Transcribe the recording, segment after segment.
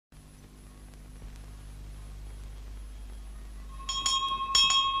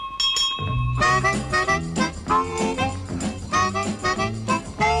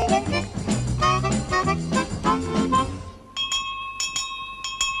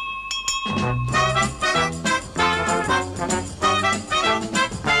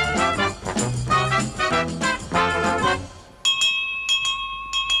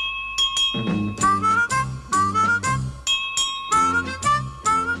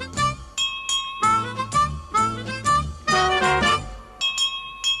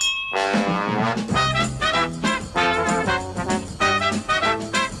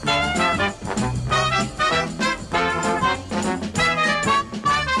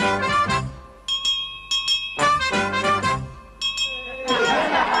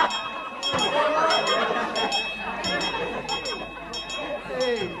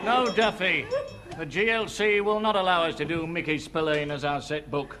Duffy, the GLC will not allow us to do Mickey Spillane as our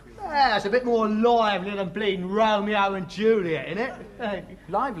set book. It's a bit more lively than bleeding Romeo and Juliet, isn't it?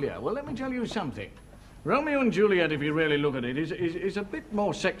 Livelier? Well, let me tell you something. Romeo and Juliet, if you really look at it, is a bit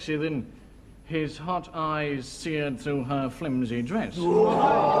more sexy than his hot eyes seared through her flimsy dress. All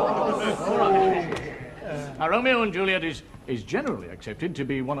right. Now, Romeo and Juliet is generally accepted to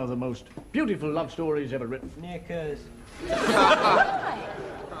be one of the most beautiful love stories ever written. Knickers.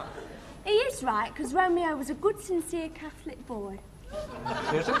 He is right, because Romeo was a good, sincere Catholic boy.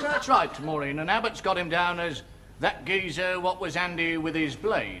 Yes, that's right, Maureen. And Abbott's got him down as that geezer what was handy with his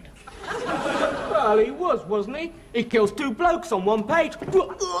blade. Well, he was, wasn't he? He kills 2 blokes on 1 page.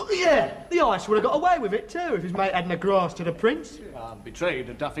 Yeah, the ice would have got away with it too if his mate hadn't grass to the prince.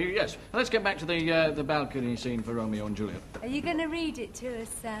 Betrayed, Duffy, yes. Let's get back to the balcony scene for Romeo and Juliet. Are you going to read it to us,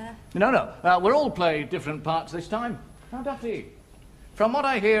 sir? No. We'll all play different parts this time. Now, Duffy, from what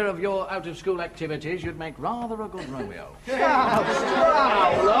I hear of your out-of-school activities, you'd make rather a good Romeo.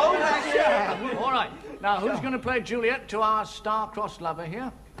 All right. Now, who's going to play Juliet to our star-crossed lover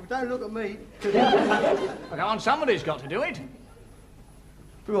here? Don't look at me. Come on, somebody's got to do it.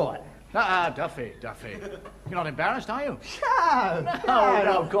 Right. Duffy. You're not embarrassed, are you?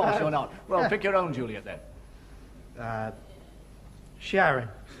 No, of course you're not. Well, pick your own Juliet, then. Sharon.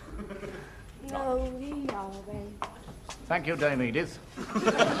 No, we aren't. Thank you, Dame Edith.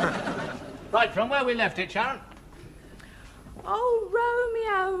 Right, from where we left it, Sharon. Oh,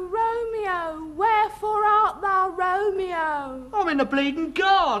 Romeo, wherefore art thou Romeo? I'm in the bleeding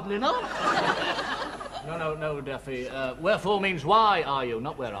garden, you know. No, Duffy. Wherefore means why are you,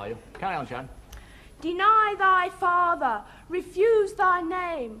 not where are you. Carry on, Sharon. Deny thy father, refuse thy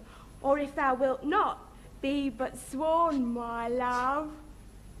name, or if thou wilt not, be but sworn, my love,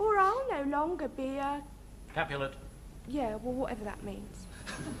 or I'll no longer be a... Capulet. Yeah, well, whatever that means.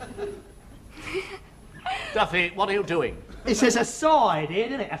 Duffy, what are you doing? It says aside here,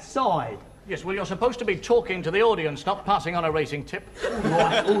 doesn't it? Aside. Yes, well, you're supposed to be talking to the audience, not passing on a racing tip.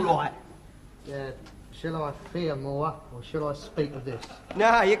 All right. Shall I fear more, or shall I speak of this?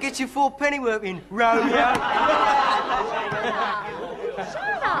 No, you get your 4 pennyworth in, Romeo.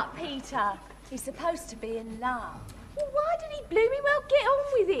 Shut up, Peter. He's supposed to be in love. Well, why did he blooming well get on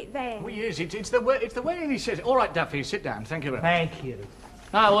with it, then? Well, yes, it's the way he says it. All right, Duffy, sit down. Thank you very much. Thank you.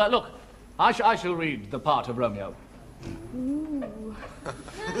 Now, look, I shall read the part of Romeo. Ooh.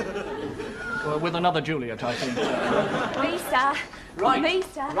 With another Juliet, I think. Lisa. Right.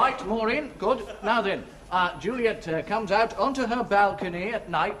 Lisa. Right, Maureen. Good. Now then, Juliet comes out onto her balcony at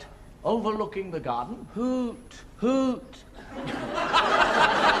night, overlooking the garden. Hoot, hoot.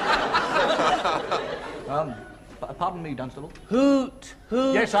 Pardon me, Dunstable. Hoot,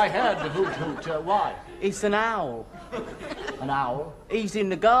 hoot. Yes, I heard the hoot, hoot. Why? It's an owl. An owl? He's in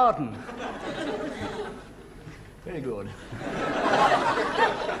the garden. Very good.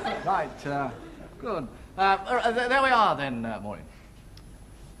 Right, good. There we are then, Maureen.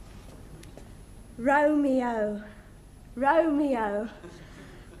 Romeo,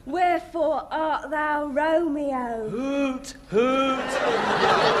 wherefore art thou Romeo? Hoot, hoot.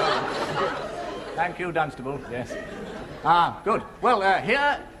 Thank you, Dunstable, yes. Good. Well,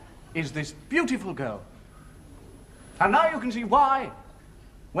 here is this beautiful girl. And now you can see why,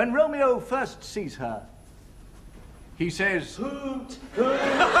 when Romeo first sees her, he says, hoot, hoot.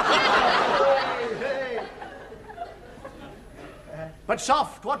 But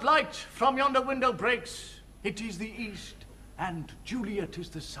soft, what light from yonder window breaks? It is the east, and Juliet is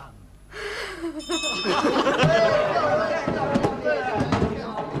the sun.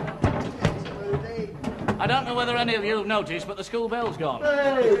 I don't know whether any of you have noticed, but the school bell's gone.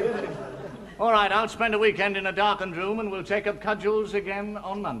 All right, I'll spend a weekend in a darkened room and we'll take up cudgels again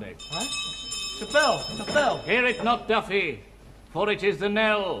on Monday. Huh? The bell. Hear it not, Duffy, for it is the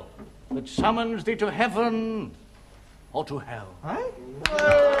knell that summons thee to heaven or to hell. Huh?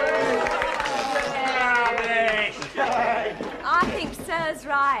 I think Sir's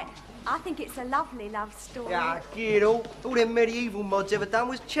right. I think it's a lovely love story. Yeah, kid, all them medieval mods ever done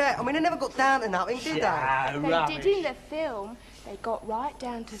was chat. I mean, they never got down to nothing, did they? They did in the film. They got right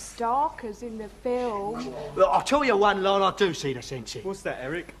down to starkers in the film. Look, I'll tell you one line I do see the sense in. What's that,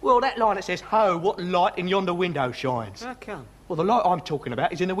 Eric? Well, that line that says, "Ho, what light in yonder window shines." How come? Well, the light I'm talking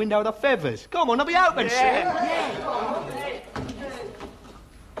about is in the window of the feathers. Come on, they'll be open soon.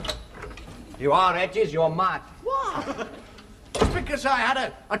 You are, Hedges, you're mad. What? Just because I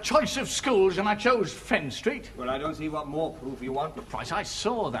had a choice of schools and I chose Fen Street. Well, I don't see what more proof you want. Price, I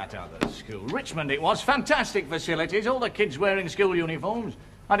saw that other school. Richmond it was. Fantastic facilities. All the kids wearing school uniforms.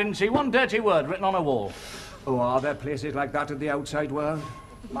 I didn't see one dirty word written on a wall. Oh, are there places like that in the outside world?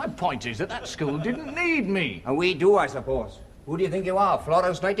 My point is that school didn't need me. And we do, I suppose. Who do you think you are,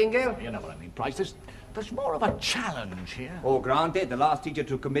 Florence Nightingale? You know what I mean, Price. There's more of a challenge here. Oh, granted, the last teacher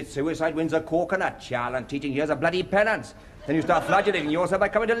to commit suicide wins a coconut shell, and teaching here's a bloody penance. Then you start flagellating yourself by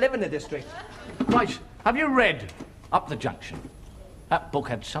coming to live in the district. Price, have you read Up the Junction? That book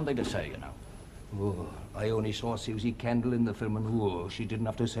had something to say, you know. Oh, I only saw Susie Kendall in the film, and she didn't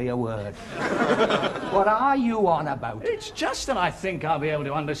have to say a word. What are you on about? It's just that I think I'll be able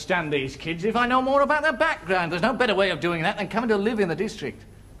to understand these kids if I know more about their background. There's no better way of doing that than coming to live in the district.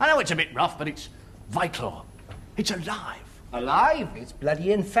 I know it's a bit rough, but it's vital. It's alive. Alive? It's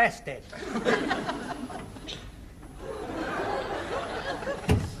bloody infested.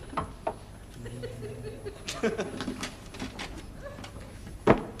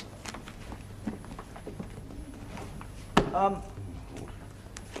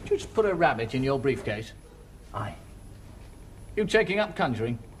 Did you just put a rabbit in your briefcase? Aye. You taking up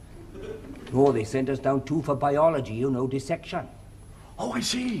conjuring? Oh, they sent us down too for biology, you know, dissection. Oh, I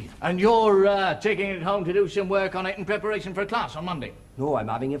see. And you're taking it home to do some work on it in preparation for a class on Monday? No, I'm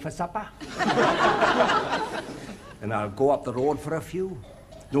having it for supper. And I'll go up the road for a few.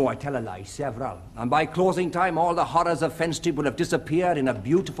 No, I tell a lie, several. And by closing time, all the horrors of Fen Street will have disappeared in a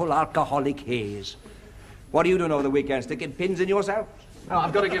beautiful alcoholic haze. What do you do over the weekend? Sticking pins in yourself? Oh,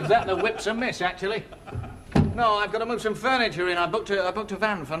 I've got to give that the whips a miss, actually. No, I've got to move some furniture in. I booked a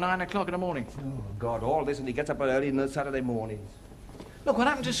van for 9 o'clock in the morning. Oh, God, all this, and he gets up early on the Saturday mornings. Look, what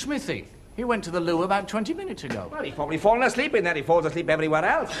happened to Smithy? He went to the loo about 20 minutes ago. Well, he's probably fallen asleep in there. He falls asleep everywhere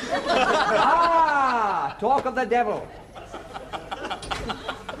else. Ah, talk of the devil.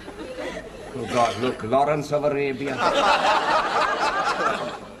 Oh, God, look, Lawrence of Arabia.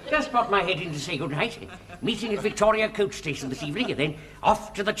 Just popped my head in to say good night. Meeting at Victoria Coach Station this evening, and then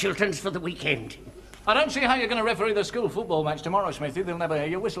off to the Chilterns for the weekend. I don't see how you're going to referee the school football match tomorrow, Smithy. They'll never hear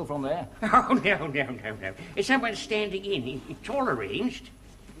you whistle from there. Oh, no. Someone's standing in. It's all arranged.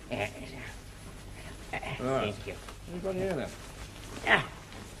 Thank you. You've got here, then.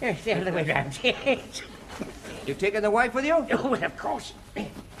 Yes, the other way round. You've taken the wife with you? Oh, well, of course.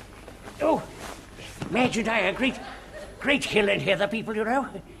 Oh, Madge and I are great hill and heather people, you know.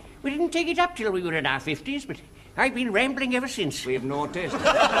 We didn't take it up till we were in our 50s, but I've been rambling ever since. We've noticed.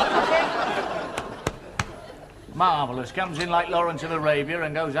 Marvellous. Comes in like Lawrence of Arabia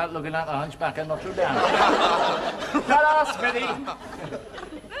and goes out looking like the hunchback of Notre Dame. Ta-da, Smithy!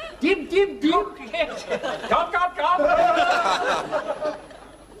 Dim, dim, dim! Come!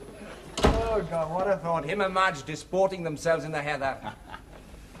 Oh, God, what a thought. Him and Madge disporting themselves in the heather.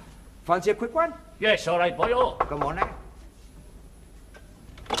 Fancy a quick one? Yes, all right, boy. Oh. Come on, now.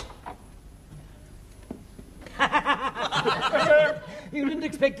 You didn't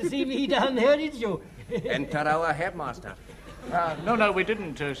expect to see me down there, did you? Enter our headmaster. No, we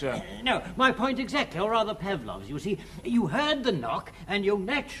didn't, sir. No, my point exactly, or rather Pavlov's. You see, you heard the knock, and you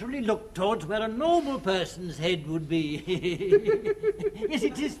naturally looked towards where a normal person's head would be. Yes,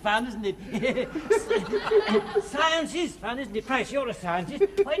 it is fun, isn't it? Science is fun, isn't it? Price, you're a scientist.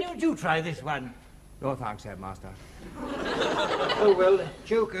 Why don't you try this one? No, thanks, headmaster. Oh, well,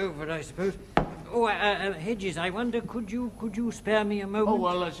 joke over, I suppose. Oh, Hedges, I wonder, could you spare me a moment? Oh,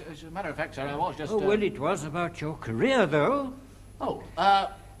 well, as a matter of fact, sir, I was just... Oh, well, it was about your career, though. Oh,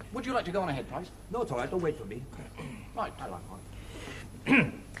 would you like to go on ahead, Price? No, it's all right. Don't wait for me. Right.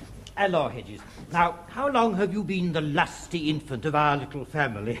 Hello, Hedges. Now, how long have you been the lusty infant of our little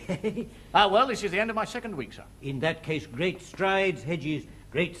family? Well, this is the end of my second week, sir. In that case, great strides, Hedges,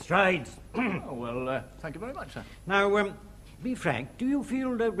 great strides. Oh, well, thank you very much, sir. Now, be frank, do you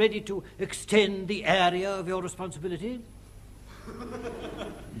feel ready to extend the area of your responsibility?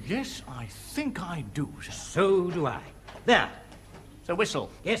 Yes, I think I do, sir. So do I. There. So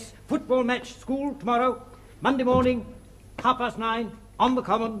whistle. Yes, football match, school, tomorrow, Monday morning, 9:30, on the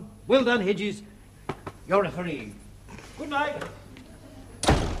common. Well done, Hedges. You're refereeing. Good night.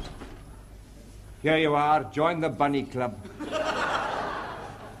 Here you are. Join the bunny club.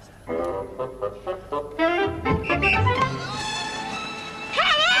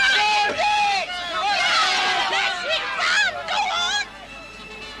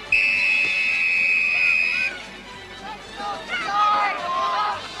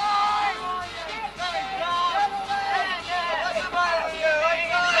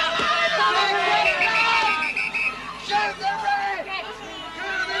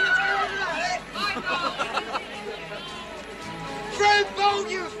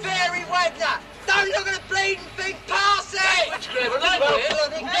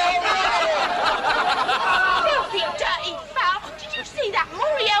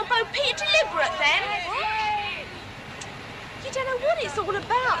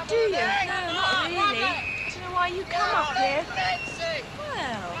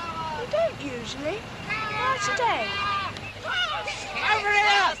 usually. Why today? Over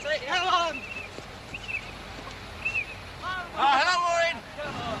here! Come on! Oh, hello, Maureen.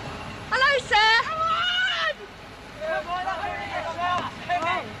 Hello, sir. Come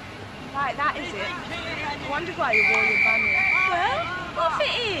on! Right, that is it. I wonder why you wore your bunny. Well, what if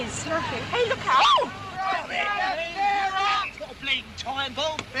it is? Nothing. Hey, look out! Oh! What a bleeding time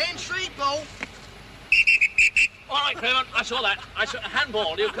ball! Ben Street ball. All right, Clement, I saw that. I saw a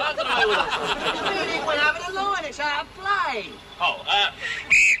handball. You can't get away with it. Really, we're having a line. It's out of play. Oh,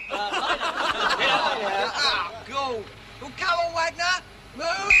 Go. Well, come on, Wagner.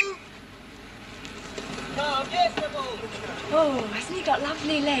 Move. Come, yes, the ball! Oh, hasn't he got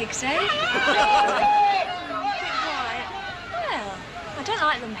lovely legs, eh? Bit white. Well, I don't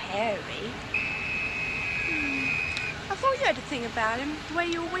like them hairy. I thought you had a thing about him, the way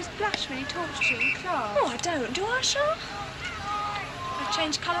you always blush when he talks to you in class. Oh, I don't, do I, Shaw? I've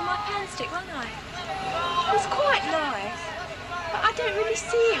changed colour my pants-stick, won't I? He's quite nice, but I don't really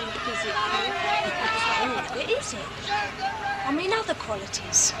see him physically. That's not all of it, is it? I mean, other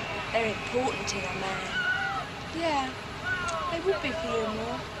qualities. They're important in a man. Yeah, they would be for you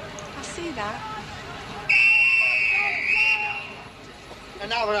more. I see that.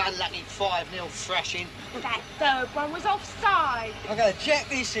 Another unlucky 5-0 thrashing. That third one was offside. I'm going to jack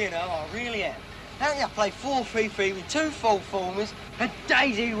this in, I really am. How can you play 4-3-3 with 2 full formers and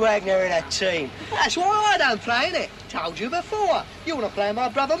Daisy Wagner in a team? That's why I don't play, innit? Told you before. You want to play my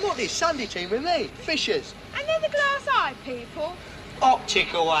brother Muttley's Sunday team with me, Fishers. And they're the glass-eyed people.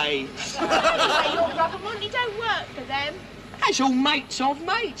 Optical aids. Anyway, your brother Monty don't work for them. That's all mates of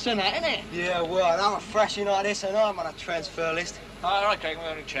mates and that, isn't it? Yeah, well, I'm a thrashing like this and I'm on a transfer list. all right, Craig, we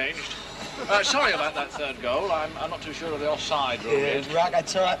only changed. Sorry about that third goal. I'm not too sure of the offside rule yet. Rugger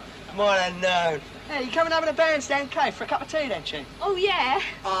type. Might have known. Hey, you coming over to Bandstand Cave for a cup of tea then, Chief? Oh, yeah.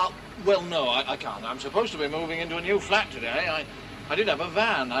 Well, no, I can't. I'm supposed to be moving into a new flat today. I did have a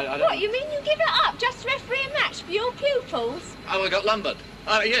van. I don't... What, you mean you give it up just to referee a match for your pupils? Oh, I got lumbered.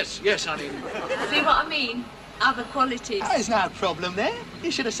 Yes, I mean... See what I mean? Other qualities. There's no problem there.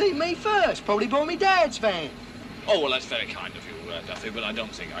 You should have seen me first. Probably bought me Dad's van. Oh, well, that's very kind of you, Duffy, but I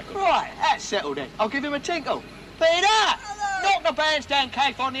don't think I could... Right, that's settled then. I'll give him a tinkle. Peter! Knock the Bandstand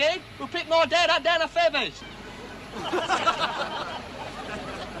Cave on the head. We'll pick my dad up down the feathers.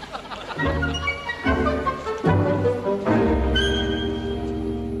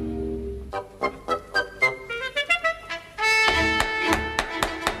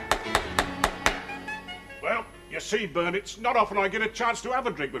 Well, you see, Bern, it's not often I get a chance to have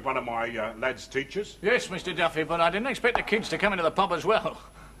a drink with one of my lads' teachers. Yes, Mr. Duffy, but I didn't expect the kids to come into the pub as well.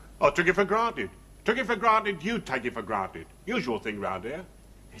 I took it for granted. Took it for granted, you take it for granted. Usual thing round here.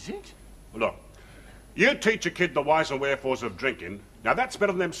 Is it? Look, you teach a kid the whys and wherefores of drinking. Now, that's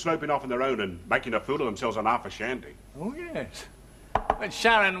better than them sloping off on their own and making a fool of themselves on half a shandy. Oh, yes. But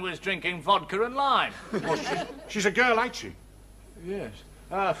Sharon was drinking vodka and lime. Well, she's a girl, ain't she? Yes.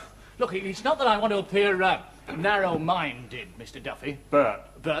 Look, it's not that I want to appear narrow-minded, Mr. Duffy. Bert.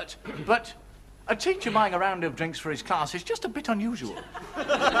 But a teacher buying a round of drinks for his class is just a bit unusual.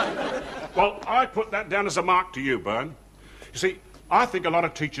 Well, I put that down as a mark to you, Bern. You see, I think a lot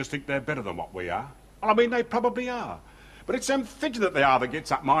of teachers think they're better than what we are. Well, I mean, they probably are. But it's them thinking that they are that gets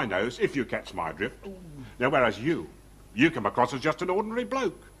up my nose, if you catch my drift. Now, whereas you come across as just an ordinary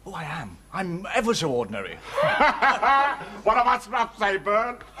bloke. Oh, I am. I'm ever so ordinary. What am I supposed to say,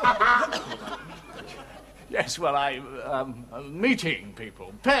 Bern? Yes, well, meeting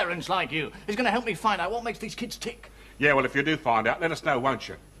people, parents like you, is going to help me find out what makes these kids tick. Yeah, well, if you do find out, let us know, won't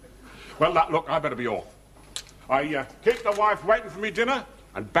you? Well, look, I better be off. I keep the wife waiting for me dinner,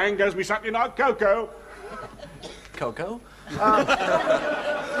 and bang goes me Saturday night cocoa. Cocoa?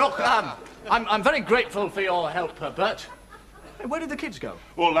 Look, I'm very grateful for your help, Bert. Hey, where did the kids go?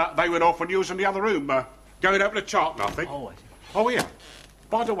 Well, they went off and you was in the other room, going over to Charlton, I think. Oh, I see. Oh, yeah.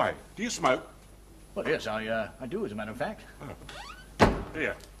 By the way, do you smoke? Well, yes, I do, as a matter of fact.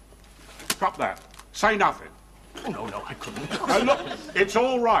 Here. Drop that. Say nothing. Oh, no, I couldn't. Oh, look, it's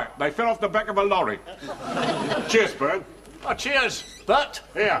all right. They fell off the back of a lorry. Cheers, Bern. Oh, cheers, Bert.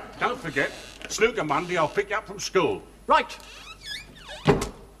 Here, don't forget, snooker Monday, I'll pick you up from school. Right.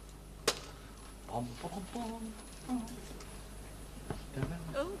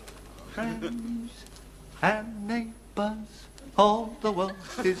 Friends and neighbours, all the world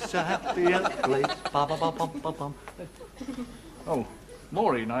is a happier place. Ba, ba, ba, bum, ba, bum. Oh,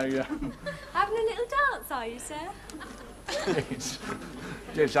 Maureen, Having a little dance, are you, sir?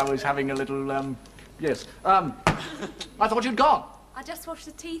 yes, I was having a little, yes. I thought you'd gone. I just washed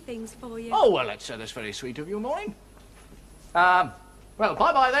the tea things for you. Oh, well, that's very sweet of you, Maureen. Well,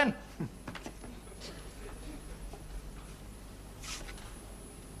 bye-bye then.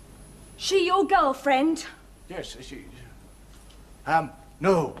 she your girlfriend? Yes, she...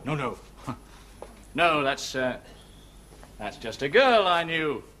 No. No, that's just a girl I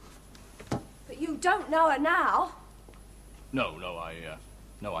knew. But you don't know her now. No,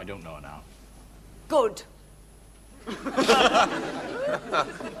 I don't know her now. Good.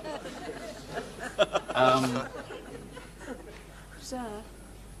 Sir?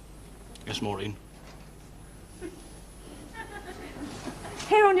 Yes, Maureen?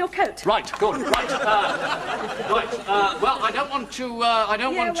 Here on your coat. Right, good, right. Well, I don't want to,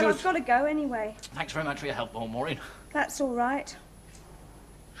 I've got to go anyway. Thanks very much for your help, Maureen. That's all right.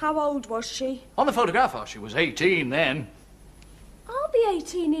 How old was she? On the photograph, she was 18 then. I'll be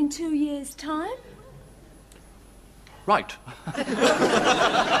 18 in 2 years' time. Right.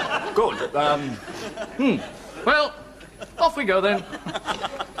 Good. Well, off we go then.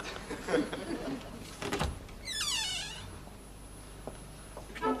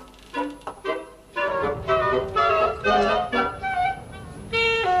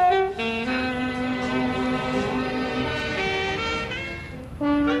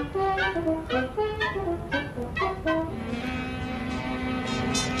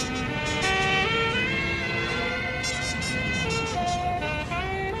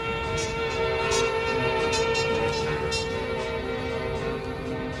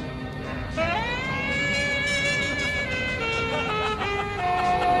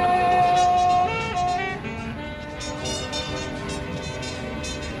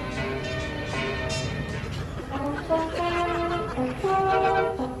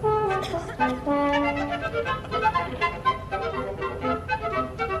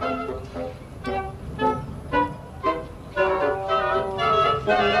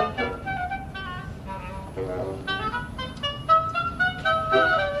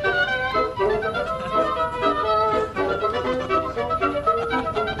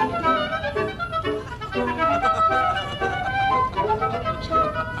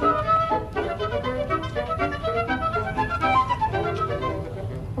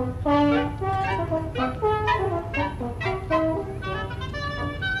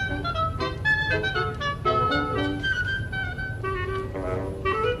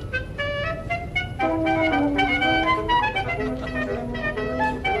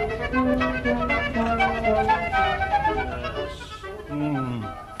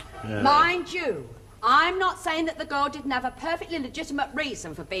 Mind you, I'm not saying that the girl didn't have a perfectly legitimate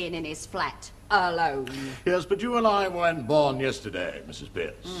reason for being in his flat, alone. Yes, but you and I weren't born yesterday, Mrs.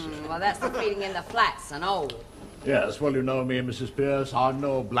 Pierce. Well, that's the feeling in the flats and all. Yes, well, you know me, Mrs. Pierce. I'm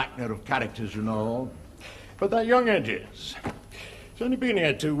no blacker of characters, you know. But that young Edges, he's only been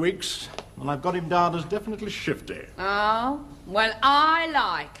here 2 weeks, and I've got him down as definitely shifty. Oh? Well, I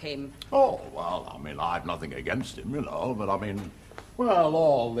like him. Oh, well, I mean, I've nothing against him, you know, but I mean, well,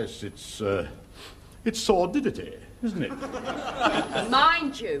 all this, it's sordidity, isn't it?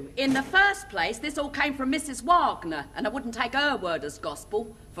 Mind you, in the first place, this all came from Mrs. Wagner, and I wouldn't take her word as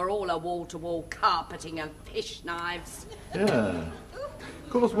gospel for all her wall-to-wall carpeting and fish knives. Yeah. Of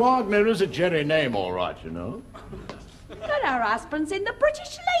course, Wagner is a jerry name, all right, you know. But her husband's in the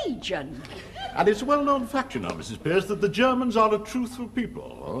British Legion. And it's a well-known fact, you know, Mrs. Pierce, that the Germans are a truthful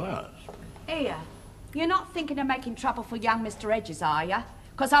people. Oh, yes. Here, you're not thinking of making trouble for young Mr. Edges, are you?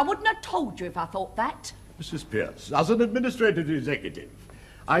 Because I wouldn't have told you if I thought that. Mrs. Pierce, as an administrative executive,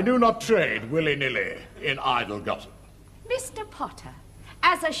 I do not trade willy-nilly in idle gossip. Mr. Potter,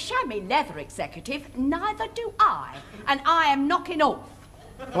 as a chamois leather executive, neither do I. And I am knocking off.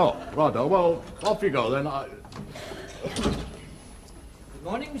 Oh, righto. Well, off you go, then. Good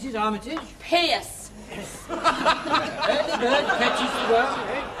morning, Mrs. Armitage. Pierce. Early bird catches the worm,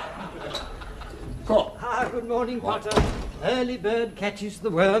 eh? Oh. Good morning, Potter. Early bird catches the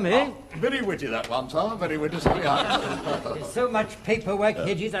worm, eh? Oh, very witty, that one, sir. Very witty. There's so much paperwork,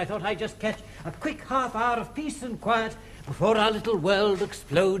 Hedges, I thought I'd just catch a quick half hour of peace and quiet before our little world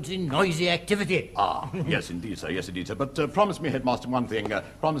explodes in noisy activity. Yes, indeed, sir. Yes, indeed, sir. But promise me, Headmaster, one thing.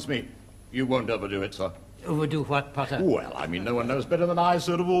 Promise me you won't overdo it, sir. Overdo what, Potter? Well, I mean, no one knows better than I,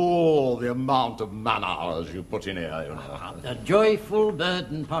 sir, of all the amount of man-hours you put in here, you know. A joyful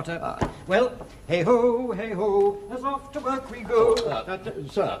burden, Potter. Well, hey-ho, as off to work we go.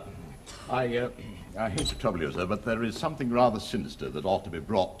 Sir, I hate to trouble you, sir, but there is something rather sinister that ought to be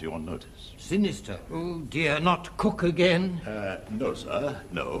brought to your notice. Sinister? Oh, dear, not Cook again? No, sir,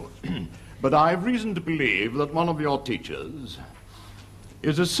 no. But I've reason to believe that one of your teachers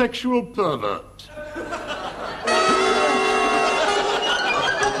is a sexual pervert.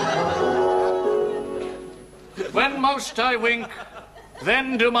 When most I wink,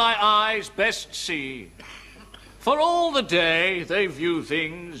 then do my eyes best see. For all the day they view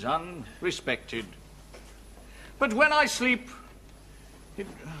things unrespected. But when I sleep,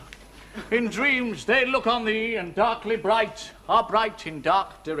 in dreams they look on thee, and darkly bright are bright in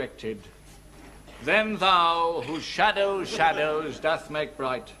dark directed. Then thou, whose shadows doth make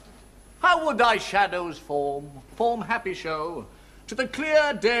bright, how would thy shadows form happy show, to the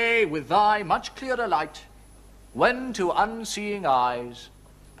clear day with thy much clearer light, when to unseeing eyes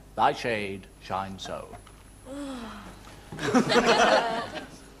thy shade shines so.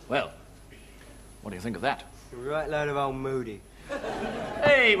 Well, what do you think of that? Right load of old moody.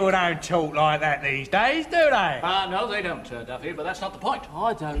 People don't talk like that these days, do they? No, they don't, Duffy, but that's not the point.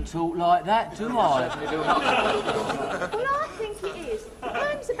 I don't talk like that, do I? Certainly do not. Well, I think it is. The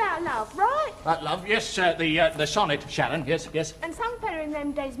poem's about love, right? Love, yes, the sonnet, Sharon, yes. And some fella in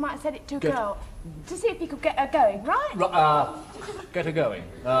them days might have said it to a girl, to see if he could get her going, right? Get her going.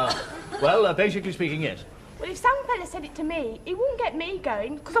 Well, basically speaking, yes. Well, if some fella said it to me, he wouldn't get me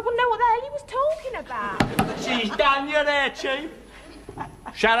going, because I wouldn't know what the hell he was talking about. She's done you there, Chief.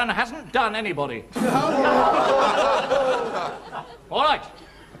 Sharon hasn't done anybody. All right.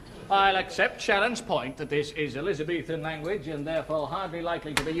 I'll accept Sharon's point that this is Elizabethan language and therefore hardly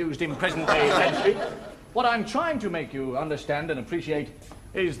likely to be used in present-day century. What I'm trying to make you understand and appreciate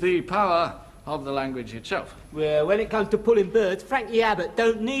is the power of the language itself. Well, when it comes to pulling birds, Frankie Abbott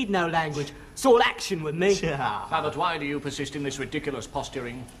don't need no language. It's all action with me. But why do you persist in this ridiculous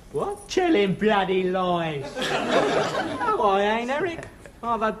posturing? What? Telling bloody lies. No, I ain't, Eric.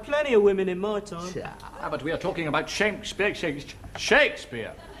 I've had plenty of women in my time. But we are talking about Shakespeare.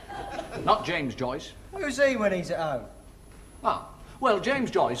 Shakespeare. Not James Joyce. Who's he when he's at home? Well, James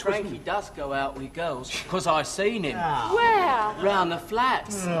Joyce was... Frankie does go out with girls, because I seen him. Where? Round the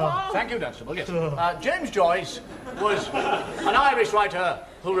flats. Thank you, Dunstable, yes. James Joyce was an Irish writer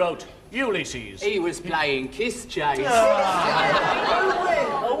who wrote Ulysses. He was playing Kiss Chase.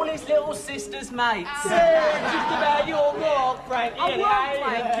 All his little sister's mates. Just about your mark, Frankie. I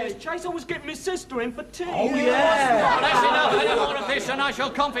won't, Kiss Chase, I was getting my sister in for tea. Oh, yeah. Well, that's enough. Any more of this, and I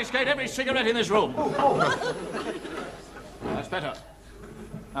shall confiscate every cigarette in this room. That's better.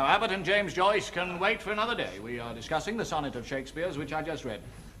 Now, Abbott and James Joyce can wait for another day. We are discussing the sonnet of Shakespeare's, which I just read.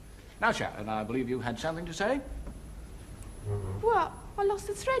 Now, Sharon, I believe you had something to say? Well, I lost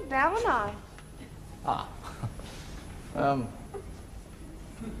the thread now, haven't I?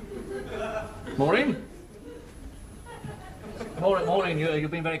 Maureen? Maureen,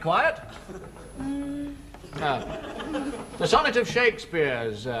 you've been very quiet. The sonnet of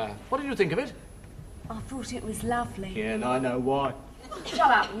Shakespeare's. What did you think of it? I thought it was lovely. Yeah, and I know why.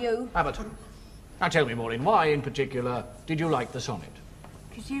 Shut up, you. Abbott, now tell me, Maureen, why in particular did you like the sonnet?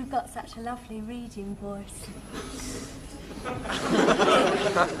 Because you've got such a lovely reading voice.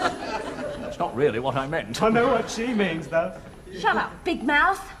 That's not really what I meant. I know what she means, though. Shut up, big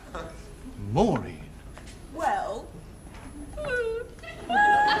mouth. Maureen. Well...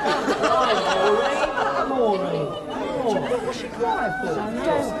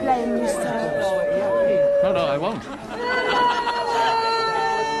 Don't blame yourself. No, I won't.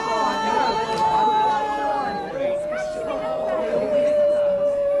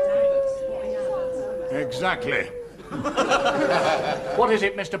 Exactly. What is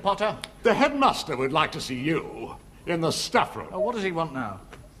it, Mr. Potter? The headmaster would like to see you in the staff room. Oh, what does he want now?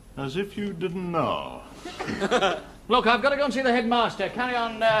 As if you didn't know. Look, I've got to go and see the headmaster. Carry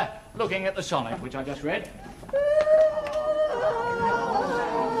on looking at the sonnet, which I just read.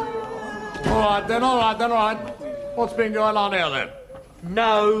 All right. What's been going on here, then?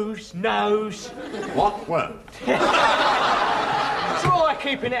 Nose. What? Where? Try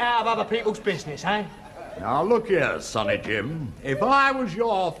keeping it out of other people's business, eh? Now, look here, Sonny Jim. If I was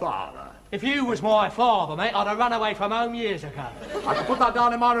your father... If you was my father, mate, I'd have run away from home years ago. I can put that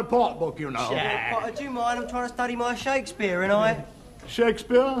down in my report book, you know. Yeah. Potter, do you mind? I'm trying to study my Shakespeare, and I...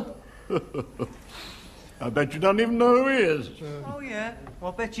 Shakespeare? I bet you don't even know who he is. Oh, yeah?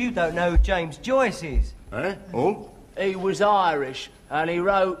 Well, I bet you don't know who James Joyce is. Eh? Oh? He was Irish, and he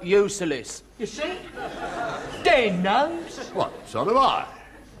wrote Useless. You see? Dan knows. What? So do I.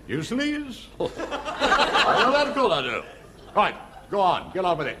 Useless? I know that good, I do. Right, go on, get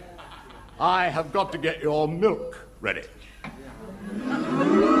on with it. I have got to get your milk ready.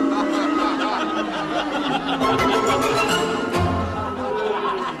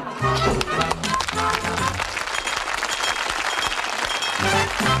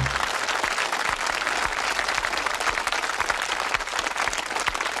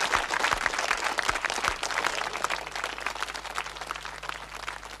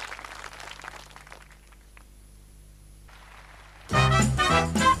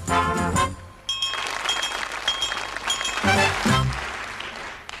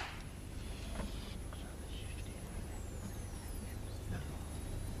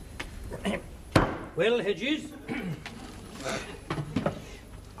 Well, Hedges,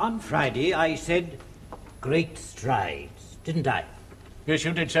 on Friday I said great strides, didn't I? Yes,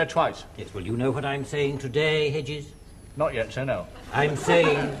 you did, sir, twice. Yes, well, you know what I'm saying today, Hedges? Not yet, sir, no. I'm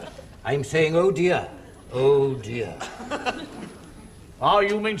saying, oh dear, oh dear. Oh,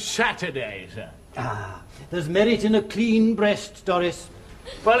 you mean Saturday, sir? Ah, there's merit in a clean breast, Doris.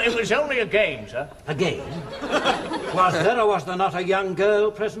 Well, it was only a game, sir. A game? Was there or was there not a young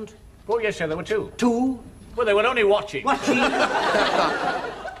girl present? Oh, yes, sir, there were two. Two? Well, they were only watching. Watching? Yes,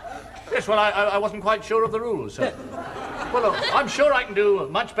 well, I wasn't quite sure of the rules, sir. Well, look, I'm sure I can do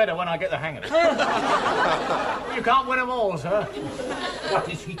much better when I get the hang of it. You can't win them all, sir. What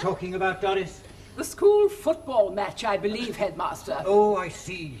is he talking about, Doris? The school football match, I believe, Headmaster. Oh, I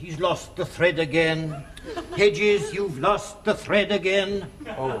see. He's lost the thread again. Hedges, you've lost the thread again.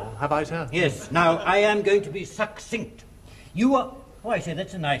 Oh, have I, sir? Yes. Now, I am going to be succinct. You are... Oh, I say,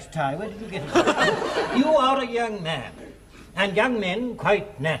 that's a nice tie. Where did you get it? You are a young man. And young men,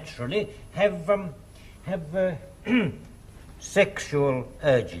 quite naturally, have sexual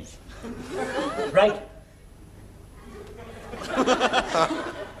urges. Right?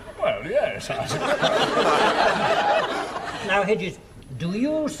 Well, yes, I Now, Hedges, do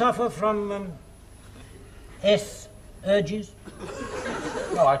you suffer from S urges?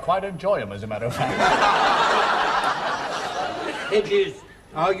 No, I quite enjoy them, as a matter of fact. Hedges,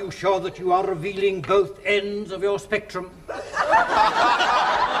 are you sure that you are revealing both ends of your spectrum?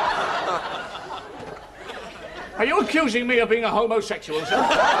 Are you accusing me of being a homosexual, sir?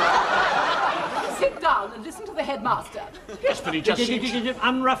 Sit down and listen to the headmaster. Yes, but he just seems...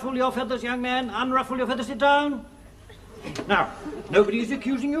 Unruffle your feathers, young man. Unruffle your feathers. Sit down. Now, nobody is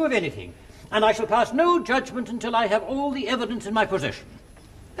accusing you of anything, and I shall pass no judgment until I have all the evidence in my possession.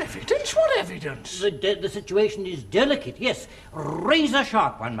 Evidence? What evidence? The situation is delicate, yes, razor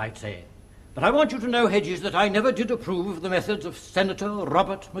sharp, one might say. But I want you to know, Hedges, that I never did approve of the methods of Senator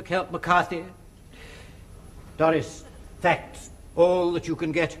Robert McCarthy. Doris, facts, all that you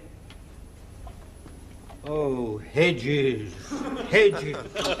can get. Oh, Hedges, Hedges.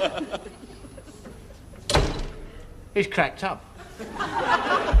 He's cracked up.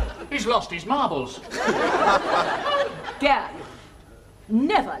 He's lost his marbles. Dare you?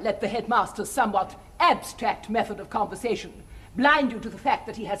 Never let the headmaster's somewhat abstract method of conversation blind you to the fact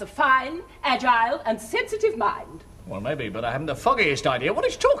that he has a fine, agile, and sensitive mind. Well, maybe, but I haven't the foggiest idea what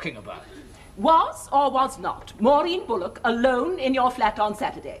he's talking about. Was or was not Maureen Bullock alone in your flat on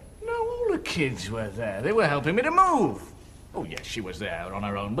Saturday? No, all the kids were there. They were helping me to move. Oh, yes, she was there on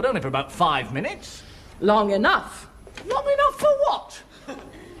her own, but only for about 5 minutes. Long enough. Long enough for what?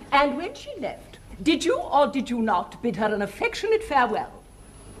 And when she left, did you or did you not bid her an affectionate farewell?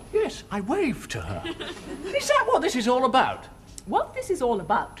 Yes, I waved to her. Is that what this is all about? What this is all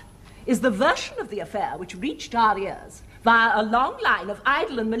about is the version of the affair which reached our ears via a long line of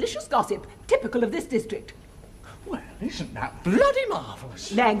idle and malicious gossip typical of this district. Well, isn't that bloody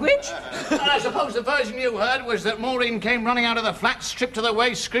marvellous? Language? And I suppose the version you heard was that Maureen came running out of the flat, stripped to the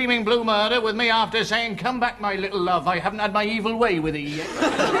waist, screaming blue murder with me after saying, "Come back, my little love, I haven't had my evil way with thee yet."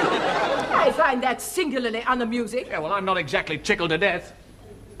 I find that singularly unamusing. Yeah, well, I'm not exactly tickled to death.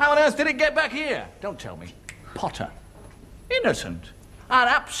 How on earth did it get back here? Don't tell me. Potter. Innocent. And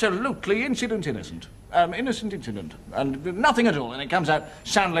absolutely innocent. Innocent incident. And nothing at all. And it comes out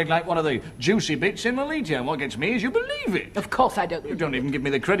sounding like one of the juicy bits in Lolita. And what gets me is you believe it. Of course I don't. You don't even give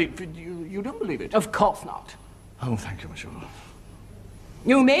me the credit for... You don't believe it? Of course not. Oh, thank you, monsieur.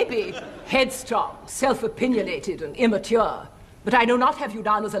 You may be headstrong, self-opinionated and immature, but I do not have you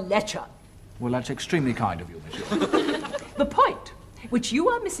down as a lecher. Well, that's extremely kind of you, monsieur. The point, which you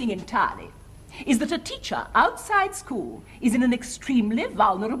are missing entirely, is that a teacher outside school is in an extremely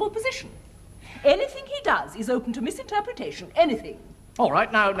vulnerable position. Anything he does is open to misinterpretation, anything. All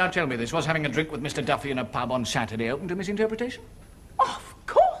right, now tell me this. Was having a drink with Mr. Duffy in a pub on Saturday open to misinterpretation? Of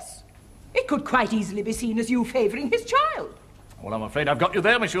course. It could quite easily be seen as you favouring his child. Well, I'm afraid I've got you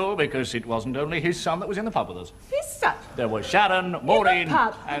there, monsieur, because it wasn't only his son that was in the pub with us. His son? There was Sharon, Maureen, in the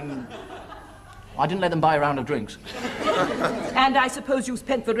pub. And... I didn't let them buy a round of drinks. And I suppose you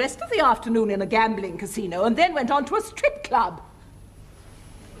spent the rest of the afternoon in a gambling casino and then went on to a strip club.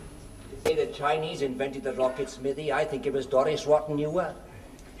 Say the Chinese invented the rocket, Smithy. I think it was Doris Rotten you were.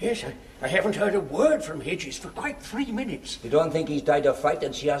 Yes, I haven't heard a word from Hedges for quite 3 minutes. You don't think he's died of fright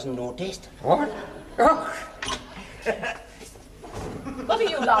and she hasn't noticed? What? Oh. What are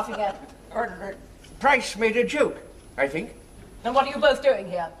you laughing at? Price made a joke, I think. And what are you both doing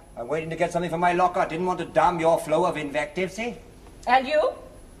here? I'm waiting to get something from my locker. Didn't want to damn your flow of invectives, eh? And you?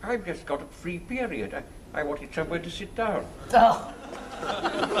 I've just got a free period. I wanted somewhere to sit down. Oh.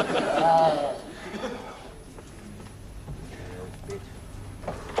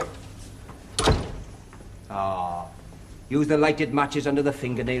 Use the lighted matches under the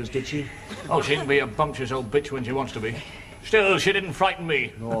fingernails, did she? Oh, she can be a bumptious old bitch when she wants to be. Still, she didn't frighten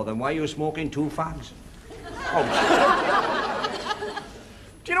me. Oh, then why are you smoking 2 fags? Oh.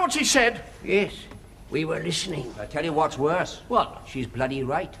 Do you know what she said? Yes, we were listening. I tell you what's worse. What? She's bloody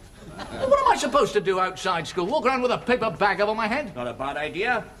right. Well, what am I supposed to do outside school? Walk around with a paper bag over my head? Not a bad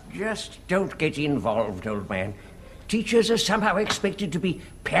idea. Just don't get involved, old man. Teachers are somehow expected to be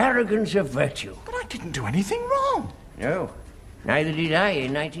paragons of virtue. But I didn't do anything wrong. No, neither did I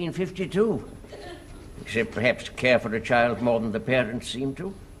in 1952. Except perhaps care for a child more than the parents seem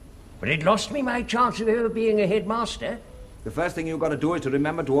to. But it lost me my chance of ever being a headmaster. The first thing you've got to do is to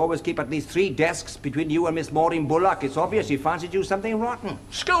remember to always keep at least 3 desks between you and Miss Maureen Bullock. It's obvious she fancied you something rotten.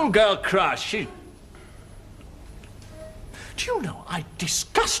 Schoolgirl crush, she... Do you know, I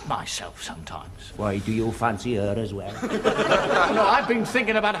disgust myself sometimes. Why, do you fancy her as well? No, I've been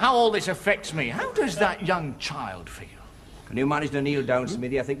thinking about how all this affects me. How does that young child feel? Can you manage to kneel down,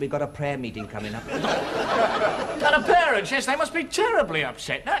 Smithy? I think we've got a prayer meeting coming up. And the parents, yes, they must be terribly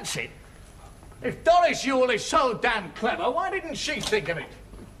upset, that's it. If Doris Yule is so damn clever, why didn't she think of it?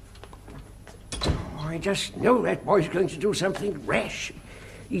 Oh, I just know that boy's going to do something rash.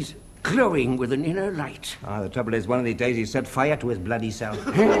 He's glowing with an inner light. Ah, the trouble is, one of these days he set fire to his bloody self.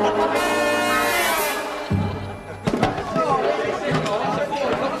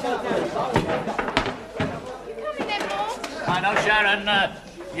 I know, Sharon.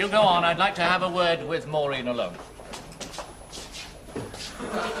 You go on. I'd like to have a word with Maureen alone.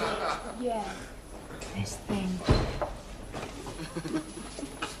 Yeah. This thing.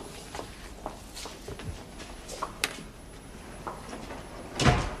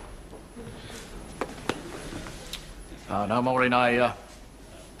 Now, Maureen, I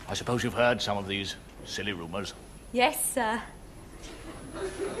suppose you've heard some of these silly rumours. Yes, sir.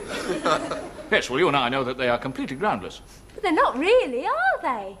 Yes, well, you and I know that they are completely groundless. But they're not really, are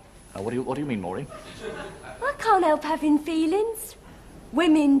they? What do you mean, Maureen? I can't help having feelings.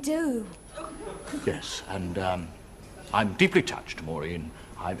 Women do. Yes, and I'm deeply touched, Maureen.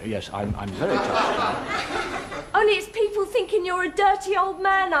 I'm very touched. Only it's people thinking you're a dirty old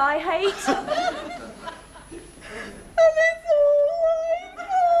man I hate. And it's all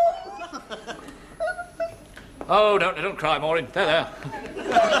I know. Oh, don't cry, Maureen. There.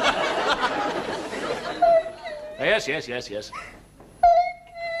 Yes.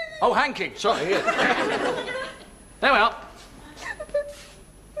 Oh, hanky. Sorry. Yes. There we are.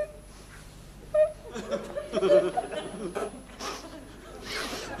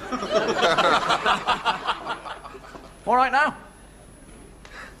 All right now?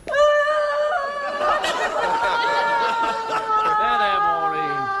 There,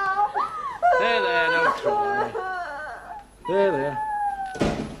 Maureen. There, don't cry. There.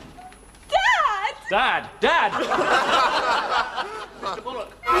 Dad! Mr.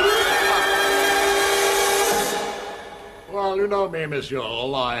 Bullock. Well, you know me, Miss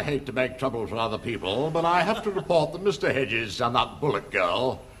Yule. I hate to make trouble for other people, but I have to report that Mr. Hedges and that Bullock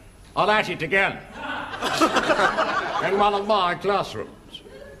girl are at it again. In one of my classrooms.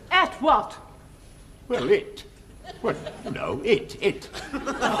 At what? Well, it. Well, no, it.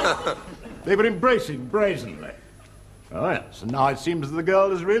 They were embracing brazenly. Oh, yes, and now it seems that the girl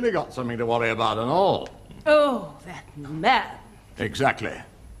has really got something to worry about and all. Oh, that man. Exactly.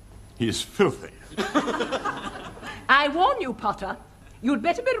 He's filthy. I warn you, Potter. You'd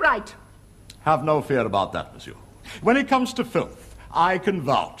better be right. Have no fear about that, monsieur. When it comes to filth, I can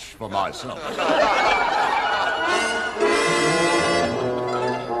vouch for myself.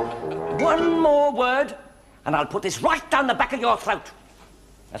 One more word, and I'll put this right down the back of your throat.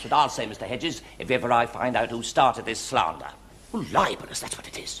 That's what I'll say, Mr. Hedges, if ever I find out who started this slander. Well, libelous, that's what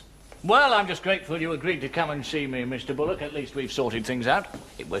it is. Well, I'm just grateful you agreed to come and see me, Mr. Bullock. At least we've sorted things out.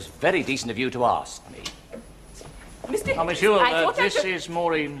 It was very decent of you to ask me. Mr. Oh, Miss Yule, this I is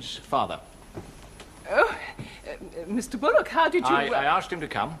Maureen's father. Oh, Mr. Bullock, how did you... I asked him to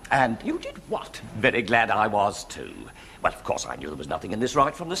come. And You did what? very glad I was, too. Well, of course, I knew there was nothing in this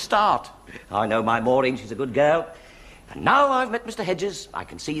right from the start. I know my Maureen, she's a good girl. And now I've met Mr. Hedges, I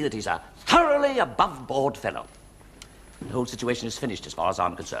can see that he's a thoroughly above-board fellow. The whole situation is finished as far as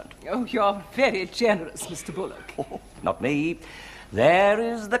I'm concerned. Oh, you're very generous, Mr. Bullock. Oh, not me. There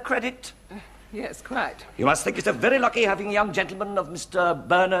is the credit. Yes, quite. You must think it's very lucky having a young gentleman of Mr.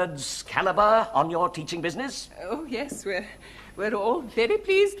 Bernard's caliber on your teaching business. Oh, yes, we're all very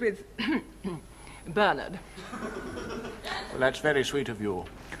pleased with Bernard. Well, that's very sweet of you,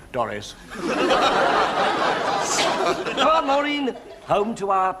 Doris. Come on, Maureen. Home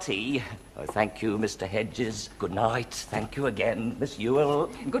to our tea. Oh, thank you, Mr. Hedges. Good night. Thank you again, Miss Ewell.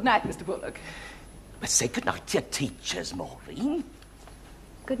 Good night, Mr. Bullock. Say goodnight to your teachers, Maureen.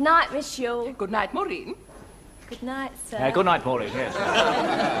 Good night, Miss Yule. Good night, Maureen. Good night, sir. Good night, Maureen, yes.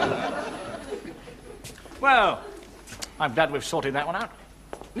 Well, I'm glad we've sorted that one out.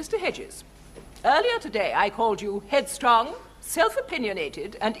 Mr. Hedges, earlier today I called you headstrong,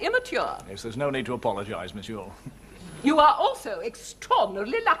 self-opinionated, and immature. Yes, there's no need to apologise, Miss Yule. You are also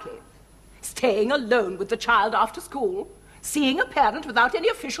extraordinarily lucky. Staying alone with the child after school, seeing a parent without any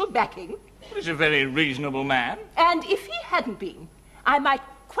official backing. He's a very reasonable man. And if he hadn't been, I might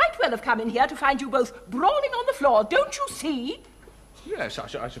quite well have come in here to find you both brawling on the floor, don't you see? Yes, I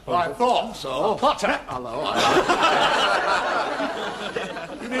suppose. I thought so. Potter! Hello.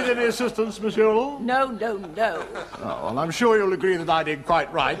 You need any assistance, Monsieur? No, no, no. Oh, well, I'm sure you'll agree that I did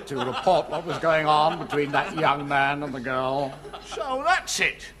quite right to report what was going on between that young man and the girl. So that's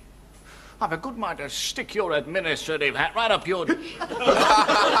it. I've a good mind to stick your administrative hat right up your...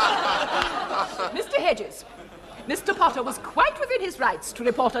 Mr. Hedges, Mr. Potter was quite within his rights to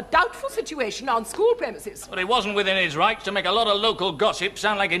report a doubtful situation on school premises. But he wasn't within his rights to make a lot of local gossip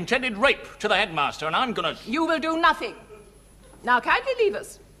sound like intended rape to the headmaster, and I'm gonna... You will do nothing. Now kindly leave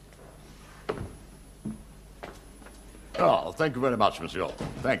us. Oh, thank you very much, Monsieur.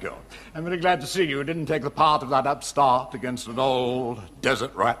 Thank you. I'm very glad to see you didn't take the part of that upstart against an old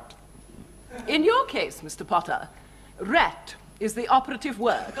desert rat. In your case, Mr. Potter, rat is the operative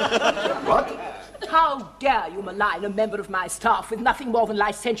word. What? How dare you malign a member of my staff with nothing more than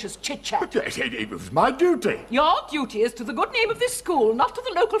licentious chit-chat? It was my duty. Your duty is to the good name of this school, not to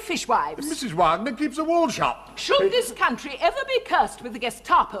the local fishwives. Mrs. Wagner keeps a wool shop. Should this country ever be cursed with the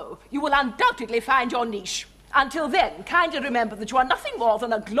Gestapo, you will undoubtedly find your niche. Until then, kindly remember that you are nothing more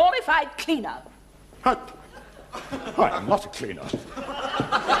than a glorified cleaner. I am not a cleaner.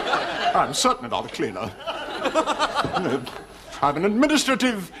 I'm certainly not a cleaner. I'm an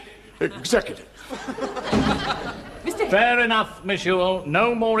administrative executive. Fair enough, Miss Yule.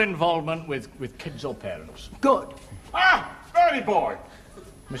 No more involvement with kids or parents. Good. Ah, Bernie boy.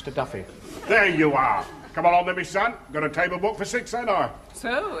 Mr. Duffy. There you are. Come along then, me son. Got a table booked for 6, ain't I?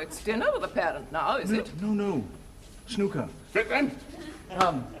 So, it's dinner with a parent now, is it? No. Snooker. Fit then?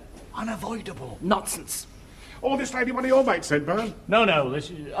 Unavoidable. Nonsense. Oh, this lady one of your mates said, Bern. No,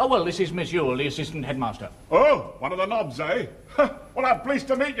 this is Miss Yule, the assistant headmaster. Oh, one of the knobs, eh? Well, I'm pleased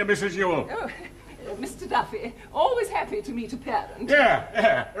to meet you, Mrs. Yule. Oh, Mr. Duffy, always happy to meet a parent.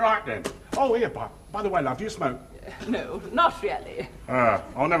 Yeah, right then. Oh, here, by the way, love, do you smoke? No, not really.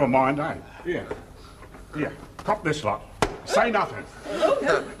 Oh, never mind, eh? Here, cop this lot. Say nothing.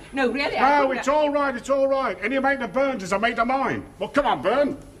 No, really, No, it's all right. Any mate of Bern's is a mate of mine. Well, come on,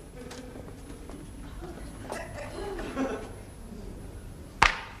 Bern.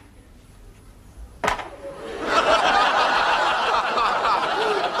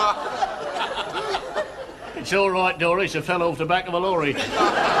 It's all right, Doris. I fell off the back of a lorry.